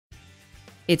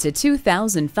It's a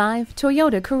 2005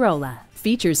 Toyota Corolla.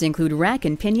 Features include rack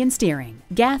and pinion steering,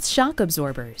 gas shock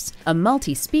absorbers, a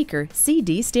multi-speaker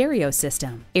CD stereo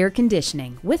system, air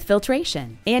conditioning with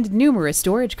filtration, and numerous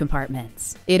storage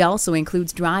compartments. It also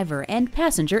includes driver and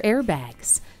passenger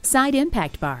airbags, side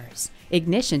impact bars,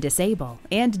 ignition disable,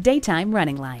 and daytime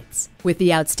running lights. With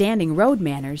the outstanding road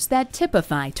manners that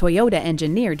typify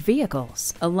Toyota-engineered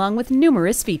vehicles, along with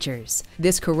numerous features,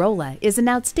 this Corolla is an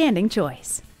outstanding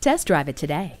choice. Test drive it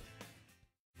today.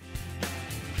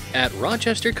 At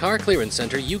Rochester Car Clearance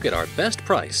Center, you get our best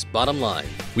price, bottom line.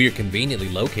 We are conveniently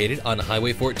located on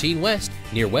Highway 14 West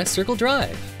near West Circle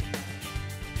Drive.